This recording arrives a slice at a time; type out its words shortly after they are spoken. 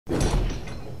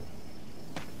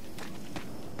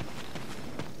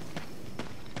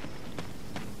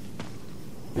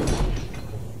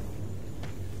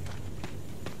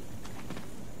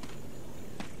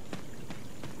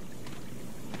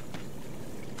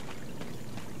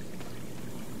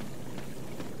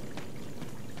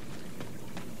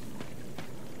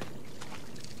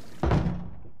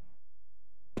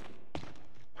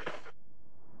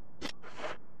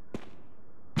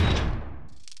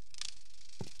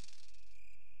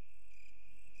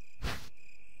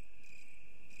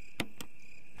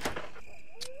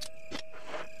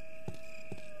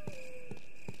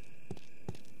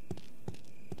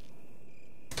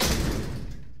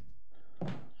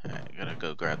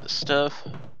grab the stuff,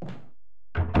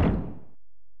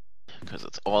 because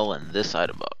it's all in this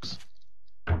item box.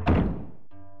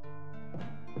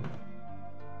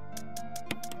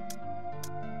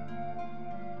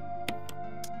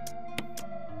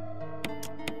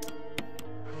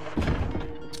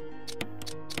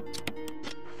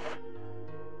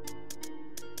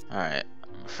 Alright,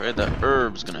 I'm afraid that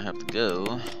herb's gonna have to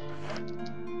go.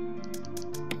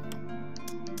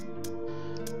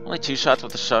 Only 2 shots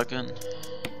with the shotgun.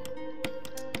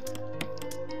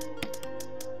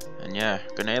 And yeah,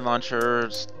 grenade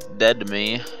launcher's dead to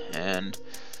me, and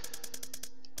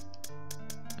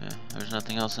yeah, there's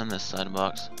nothing else in this side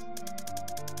box.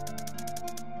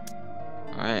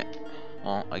 Alright,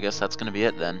 well, I guess that's gonna be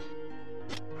it then.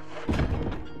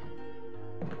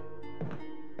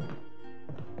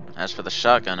 As for the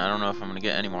shotgun, I don't know if I'm gonna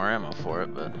get any more ammo for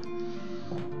it, but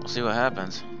we'll see what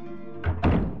happens.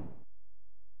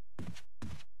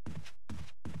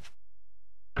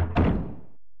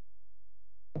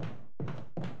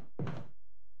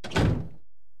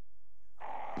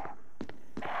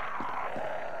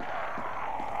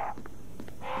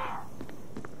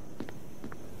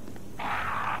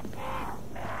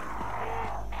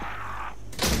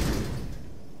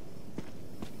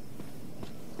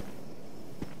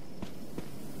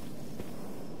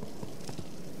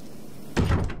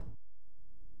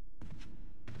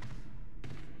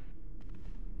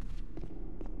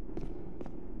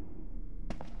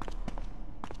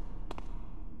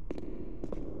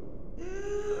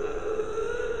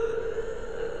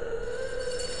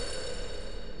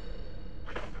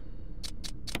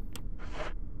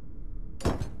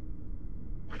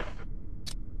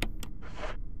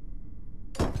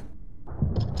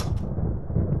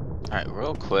 Alright,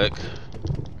 real quick,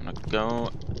 I'm gonna go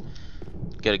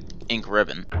get an ink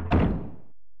ribbon,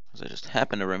 because I just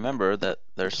happen to remember that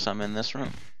there's some in this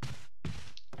room.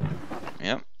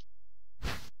 Yep.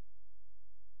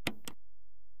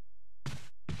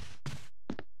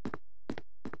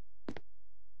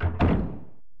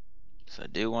 So I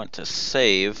do want to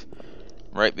save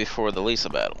right before the Lisa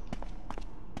battle.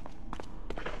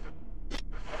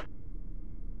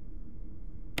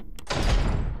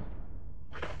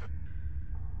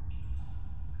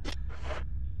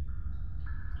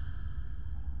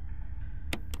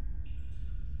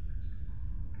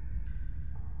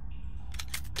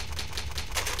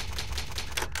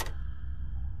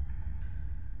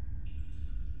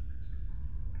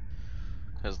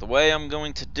 Because the way I'm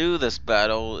going to do this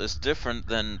battle is different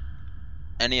than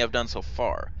any I've done so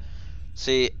far.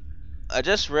 See, I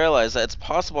just realized that it's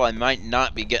possible I might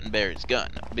not be getting Barry's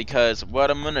gun. Because what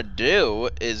I'm going to do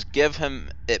is give him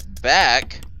it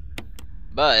back,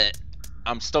 but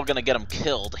I'm still going to get him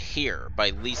killed here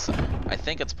by Lisa. I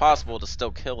think it's possible to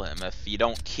still kill him if you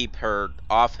don't keep her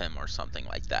off him or something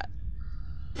like that.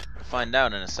 We'll find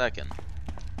out in a second.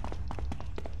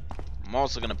 I'm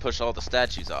also going to push all the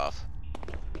statues off.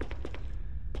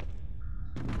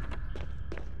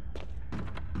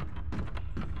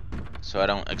 So I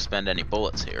don't expend any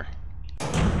bullets here.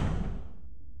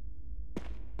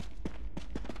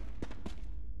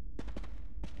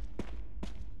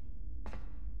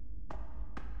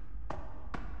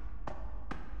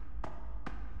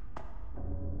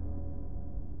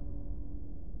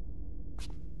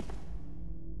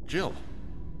 Jill,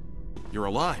 you're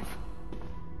alive.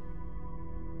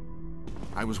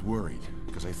 I was worried,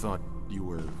 because I thought you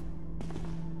were...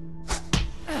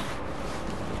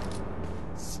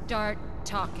 Start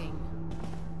talking.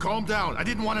 Calm down. I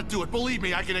didn't want to do it. Believe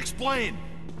me, I can explain.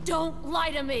 Don't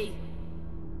lie to me!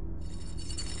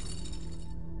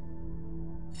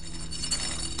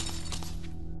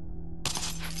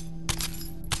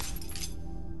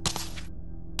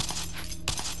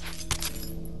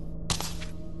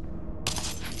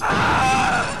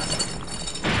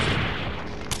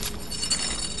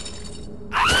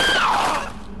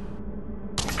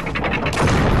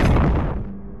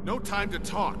 No time to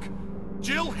talk.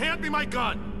 Jill, hand me my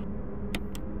gun!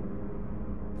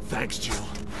 Thanks, Jill.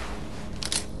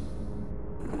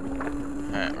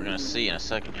 Alright, we're gonna see in a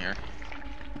second here.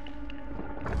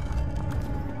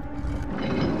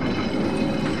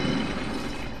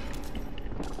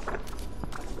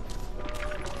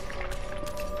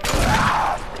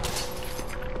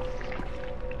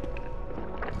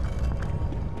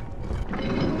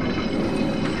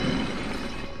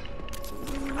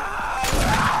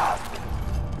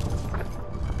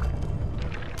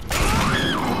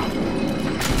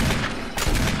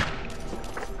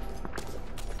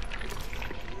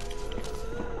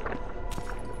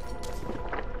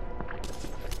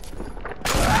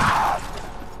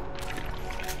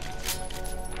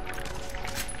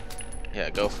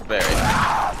 Go for Barry.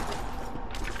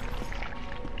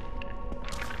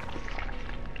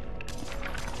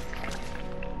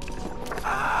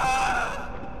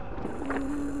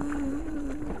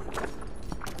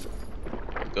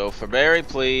 Go for Barry,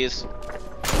 please.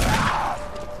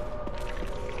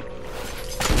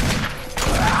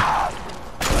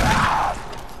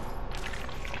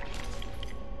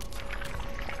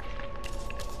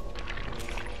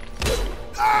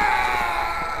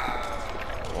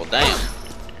 Well, damn.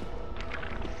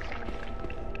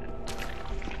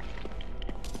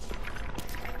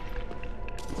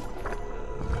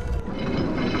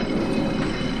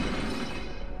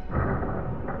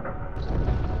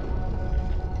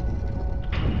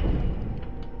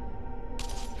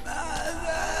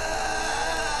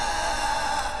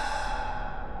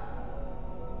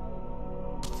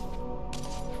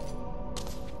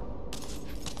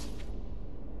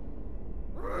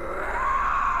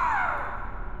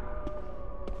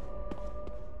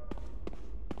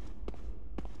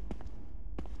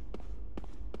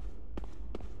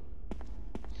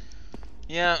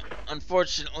 Yeah,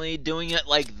 unfortunately, doing it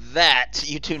like that,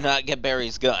 you do not get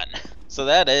Barry's gun. So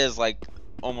that is, like,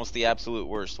 almost the absolute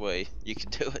worst way you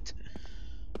could do it.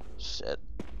 Shit.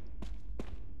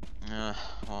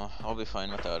 Well, I'll be fine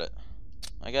without it.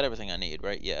 I got everything I need,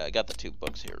 right? Yeah, I got the 2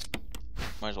 books here.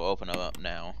 Might as well open them up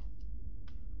now.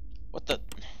 What the...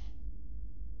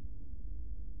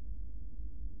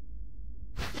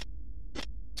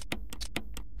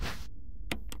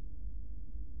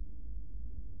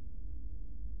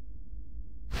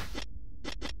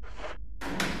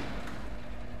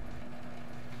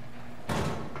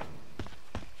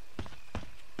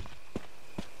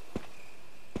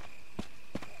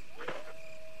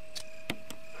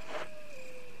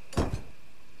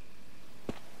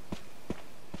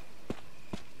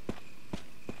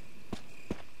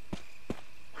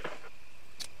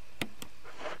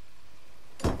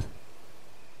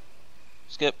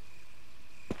 Skip.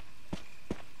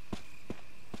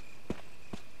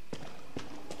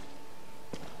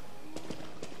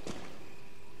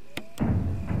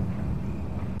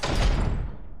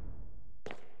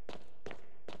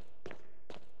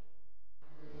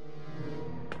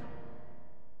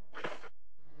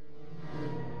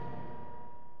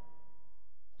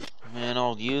 Man,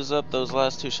 I'll use up those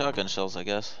last 2 shotgun shells, I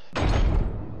guess.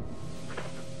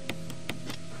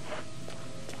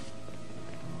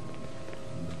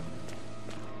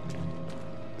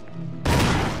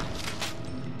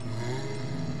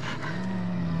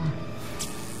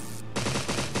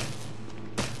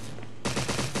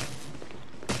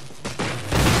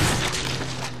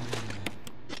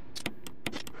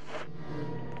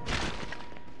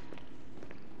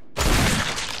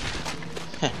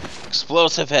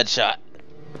 Explosive headshot.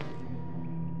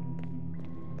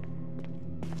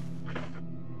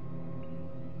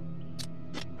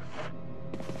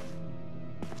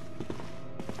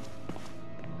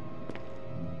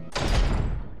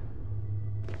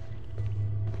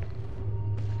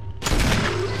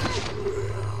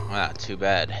 Ah, too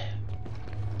bad.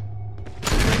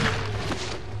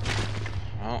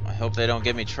 Well, I hope they don't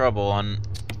give me trouble on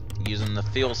using the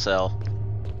fuel cell.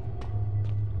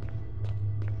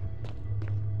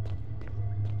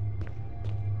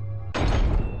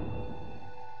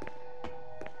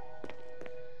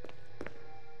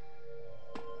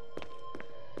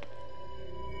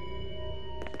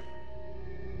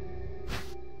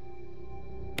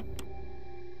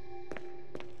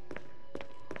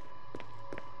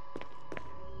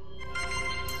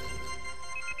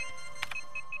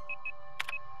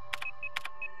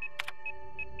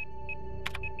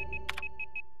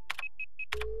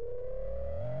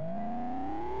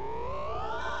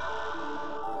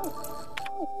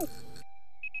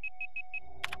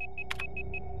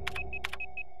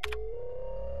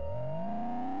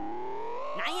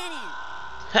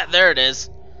 There it is.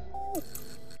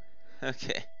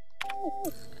 Okay.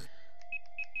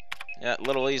 Yeah,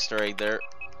 little Easter egg there.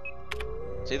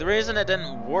 See, the reason it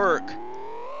didn't work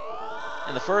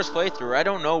in the first playthrough, I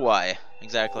don't know why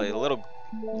exactly. A little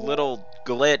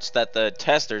glitch that the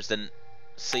testers didn't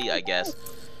see, I guess.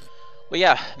 But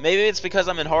yeah, maybe it's because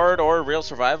I'm in hard or real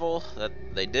survival that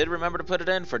they did remember to put it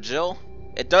in for Jill.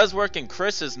 It does work in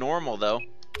Chris's normal though.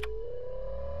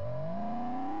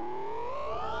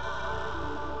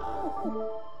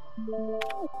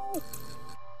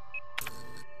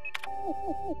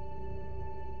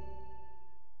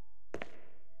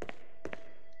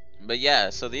 But yeah,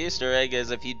 so the Easter egg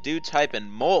is if you do type in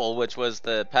mole, which was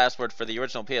the password for the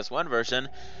original PS1 version,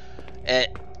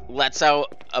 it lets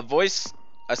out a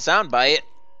soundbite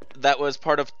that was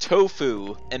part of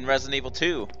Tofu in Resident Evil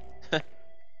 2.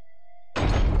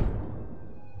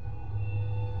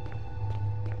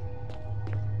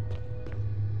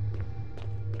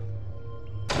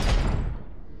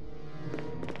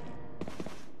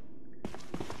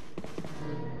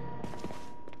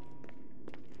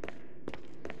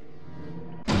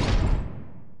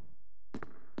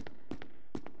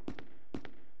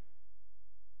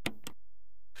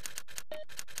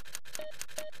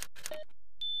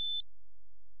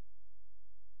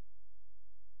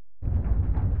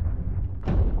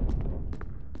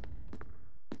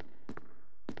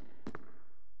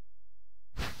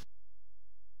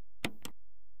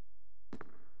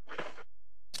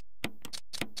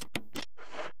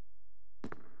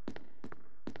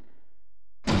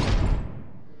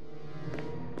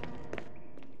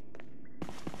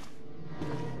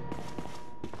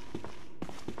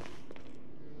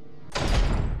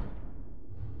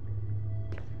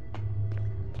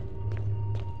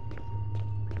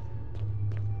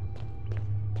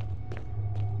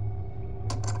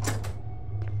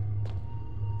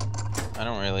 I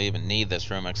don't really even need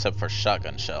this room except for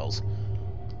shotgun shells.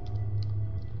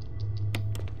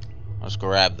 I'll just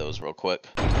grab those real quick.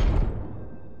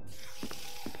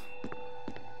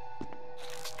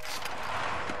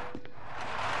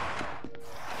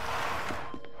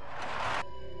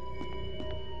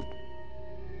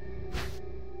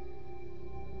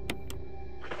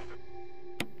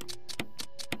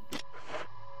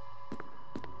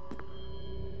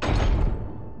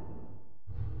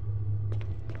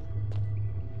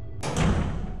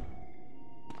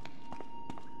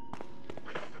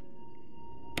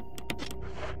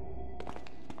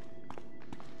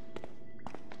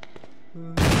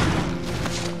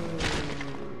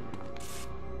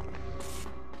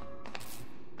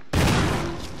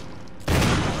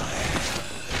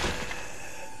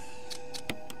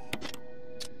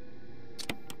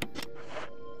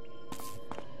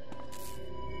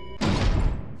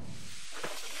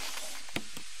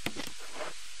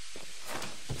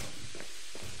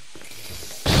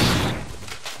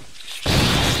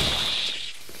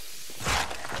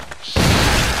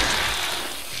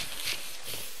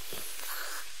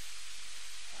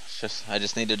 I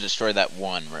just need to destroy that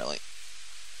one, really.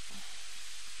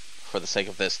 For the sake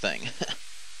of this thing.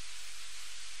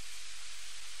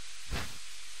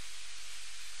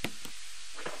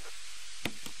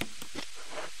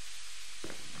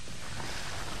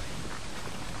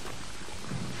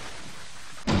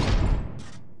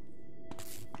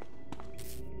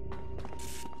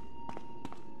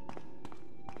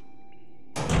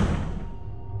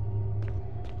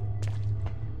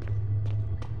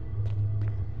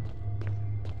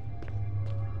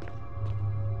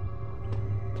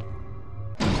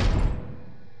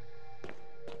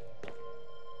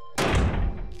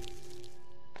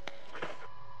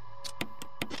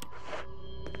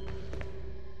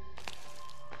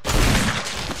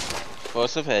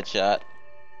 Explosive headshot.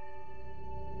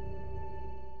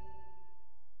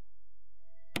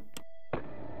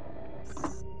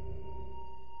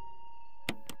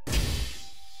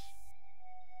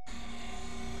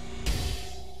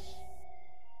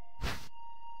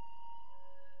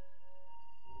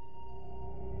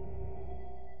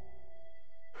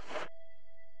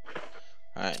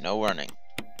 Alright, no warning.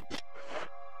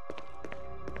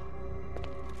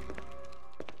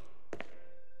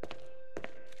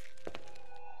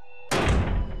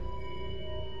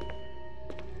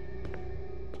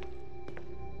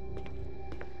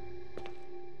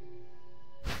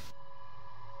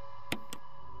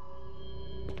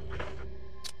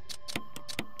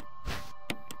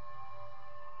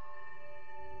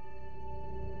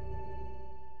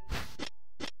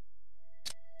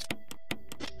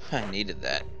 I needed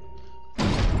that.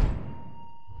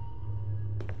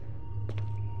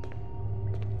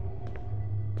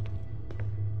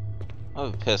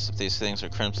 I'll be pissed if these things are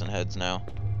crimson heads now.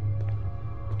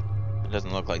 It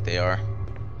doesn't look like they are.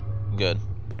 Good.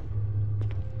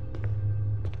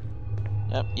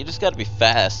 Yep, you just gotta be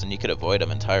fast and you could avoid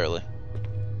them entirely.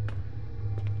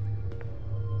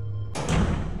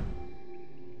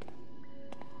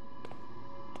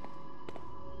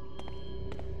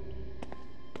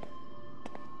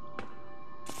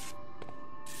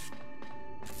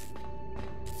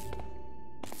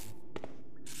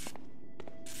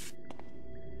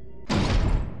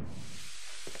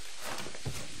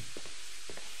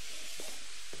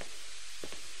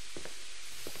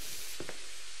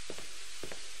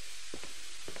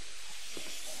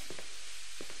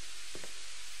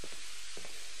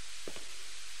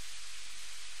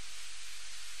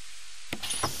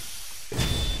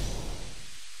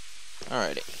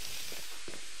 Alrighty.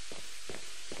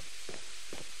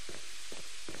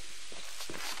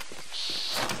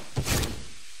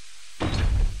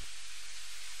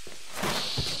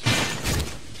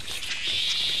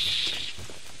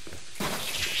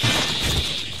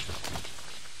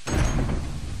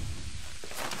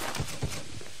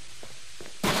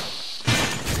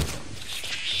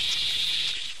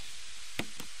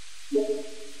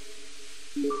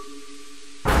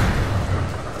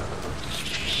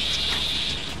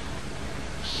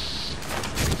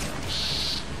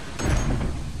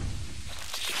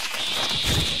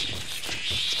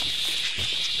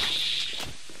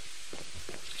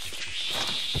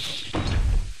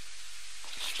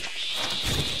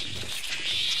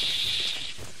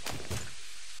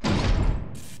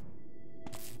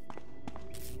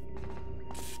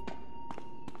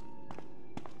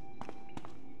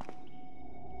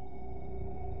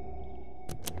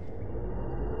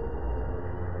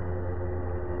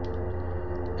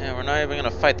 Yeah, we're not even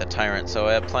gonna fight the Tyrant, so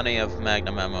I have plenty of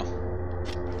magnum ammo.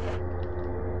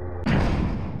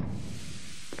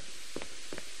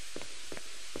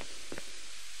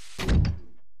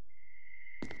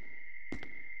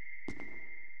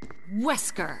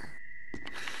 Wesker.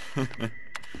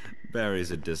 Barry's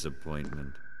a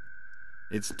disappointment.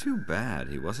 It's too bad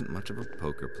he wasn't much of a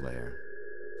poker player.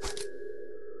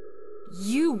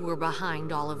 You were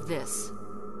behind all of this.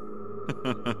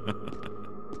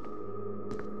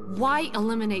 Why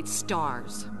eliminate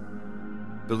stars?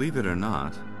 Believe it or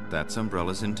not, that's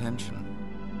Umbrella's intention.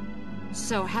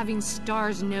 So having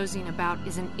stars nosing about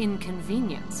is an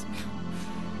inconvenience.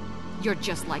 You're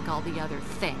just like all the other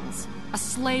things. A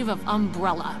slave of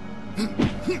Umbrella.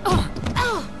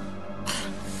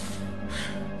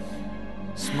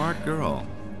 Smart girl,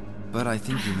 but I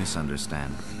think you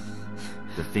misunderstand me.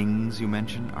 The things you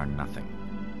mentioned are nothing.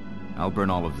 I'll burn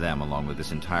all of them along with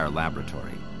this entire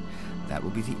laboratory. That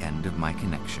will be the end of my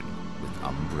connection with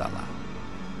Umbrella.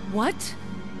 What?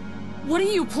 What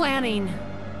are you planning?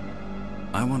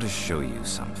 I want to show you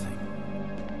something.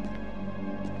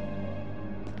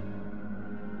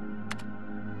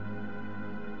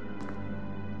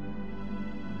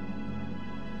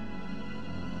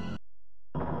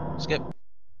 Skip.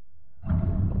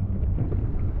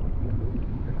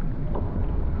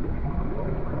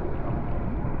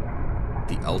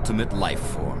 The ultimate life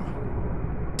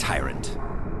form. Tyrant.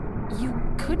 You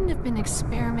couldn't have been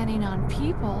experimenting on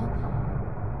people.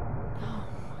 No.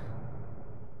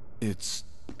 It's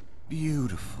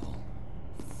beautiful.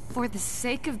 For the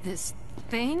sake of this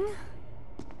thing?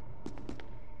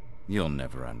 You'll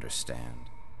never understand.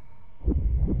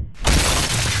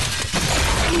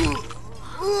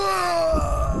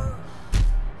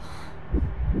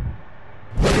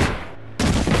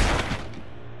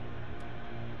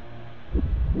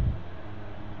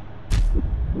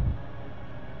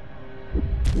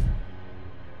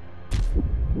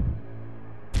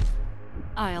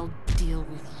 I'll deal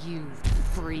with you,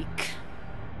 freak.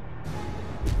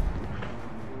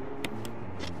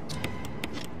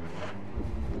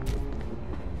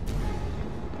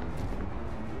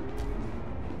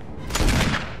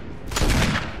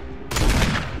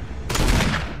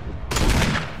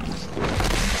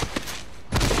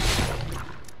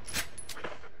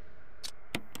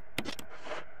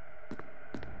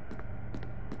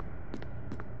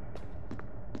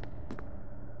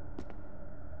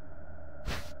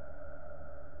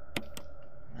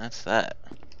 That's that.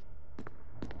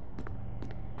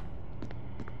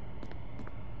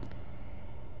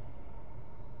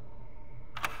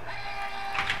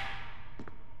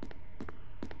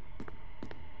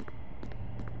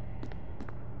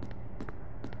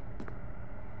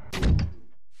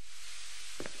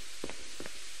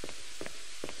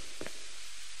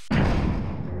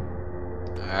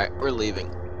 Alright, we're leaving.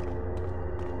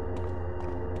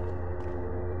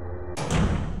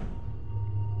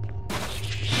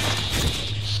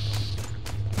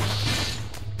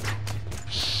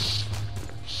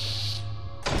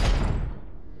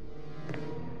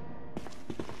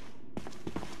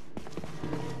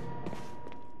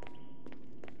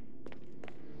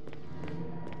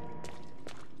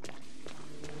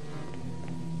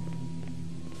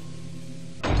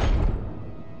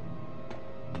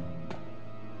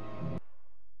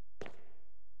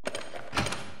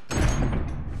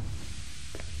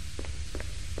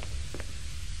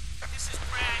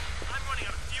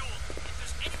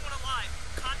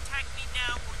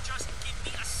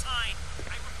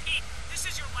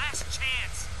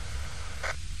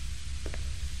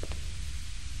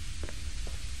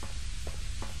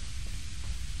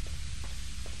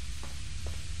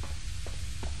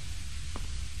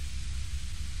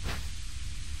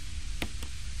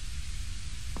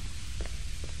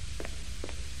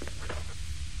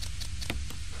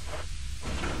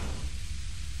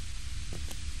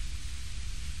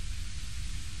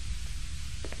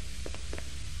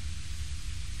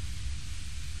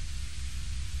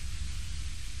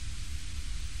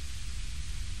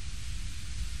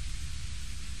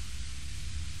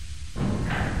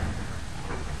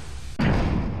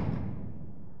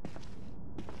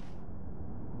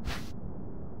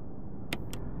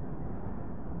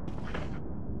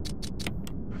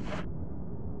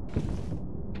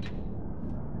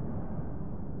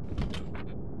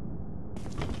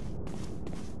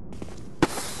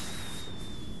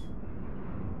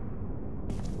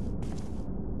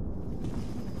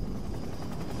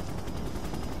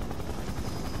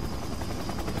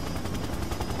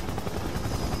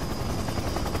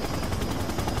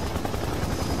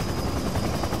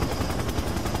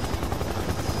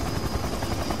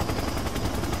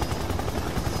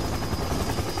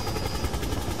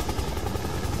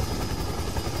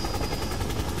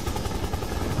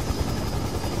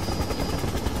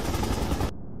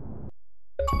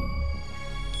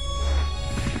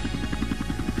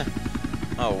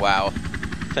 Oh, wow.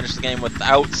 finish the game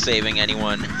without saving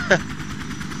anyone.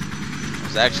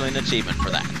 There's actually an achievement for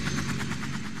that.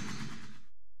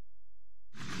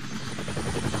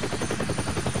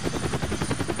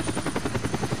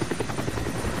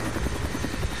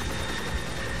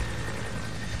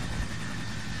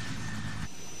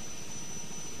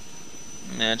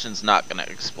 Mansion's not gonna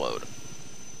explode.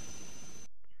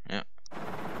 Yep.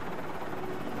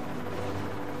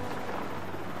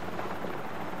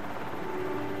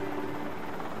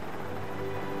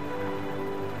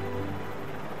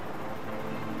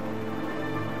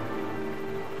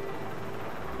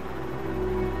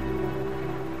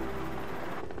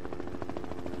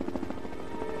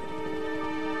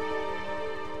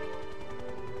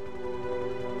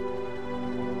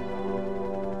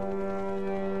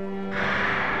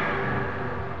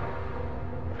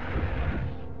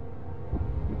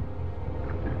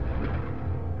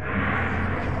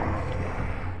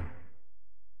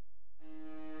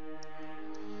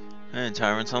 And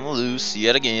Tyrant's on the loose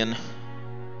yet again.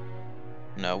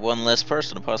 Now one less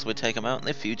person to possibly take him out in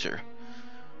the future.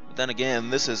 But then again,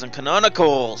 this isn't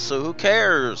canonical, so who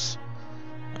cares?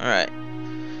 Alright.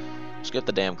 Let's get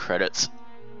the damn credits.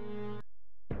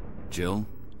 Jill,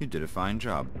 you did a fine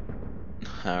job.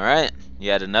 Alright.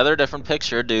 You had another different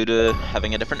picture due to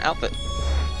having a different outfit.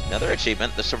 Another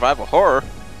achievement, the survival horror.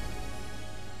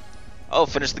 Oh,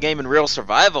 finish the game in real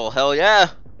survival, hell yeah!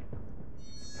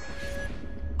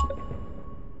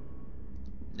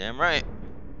 Damn right.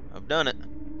 I've done it.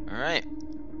 Alright.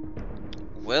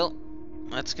 Well,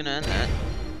 that's gonna end that.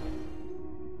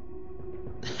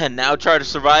 And now try to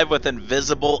survive with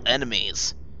invisible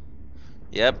enemies.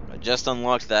 Yep, I just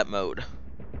unlocked that mode.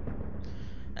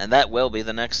 And that will be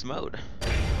the next mode.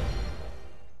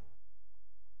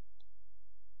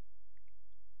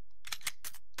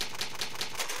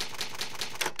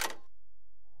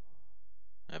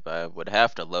 If I would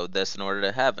have to load this in order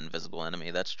to have invisible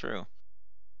enemy, that's true.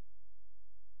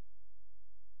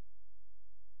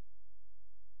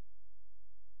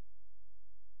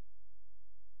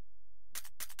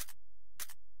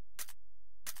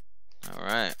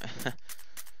 Alright.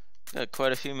 Got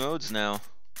quite a few modes now.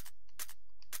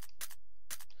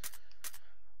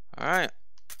 Alright.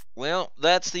 Well,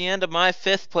 that's the end of my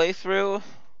 5th playthrough.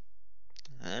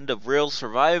 End of real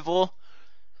survival.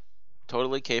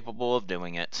 Totally capable of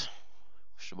doing it.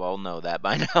 Should all know that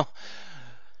by now.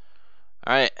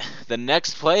 Alright, the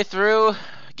next playthrough,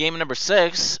 game number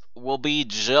 6, will be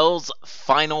Jill's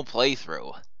final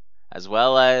playthrough, as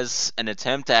well as an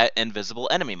attempt at invisible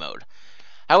enemy mode.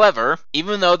 However,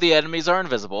 even though the enemies are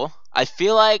invisible, I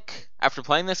feel like, after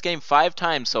playing this game 5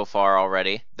 times so far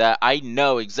already, that I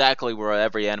know exactly where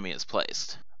every enemy is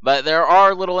placed. But there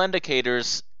are little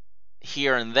indicators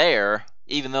here and there,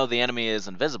 even though the enemy is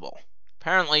invisible.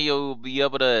 Apparently you'll be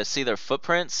able to see their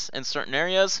footprints in certain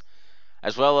areas,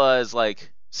 as well as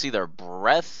like see their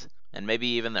breath and maybe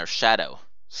even their shadow.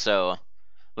 So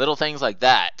little things like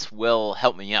that will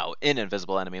help me out in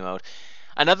invisible enemy mode.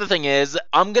 Another thing is,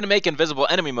 I'm going to make invisible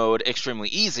enemy mode extremely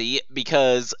easy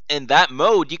because in that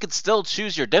mode you can still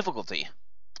choose your difficulty.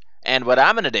 And what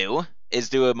I'm going to do is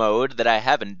do a mode that I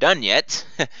haven't done yet,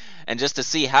 and just to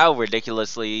see how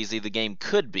ridiculously easy the game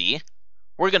could be,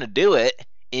 we're going to do it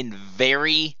in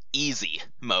very easy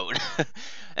mode,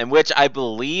 in which I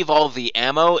believe all the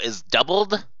ammo is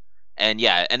doubled, and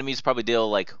yeah, enemies probably deal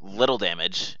like little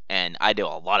damage, and I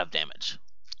deal a lot of damage,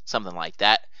 something like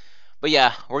that. But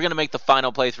yeah, we're going to make the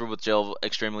final playthrough with Jill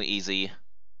extremely easy,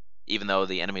 even though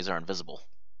the enemies are invisible.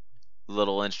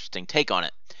 Little interesting take on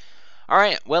it.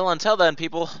 Alright, well until then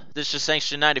people, this is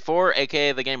Shankster94,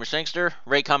 aka TheGamerShankster.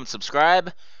 Rate, comment,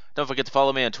 subscribe. Don't forget to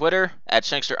follow me on Twitter, at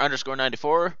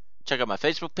Shankster_94. Check out my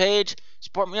Facebook page.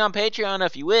 Support me on Patreon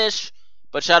if you wish.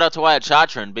 But shout out to Wyatt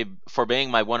Chatron for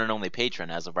being my one and only patron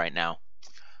as of right now.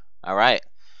 Alright,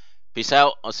 peace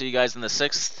out. I'll see you guys in the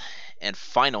 6th and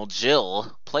final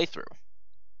Jill playthrough.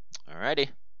 Alrighty.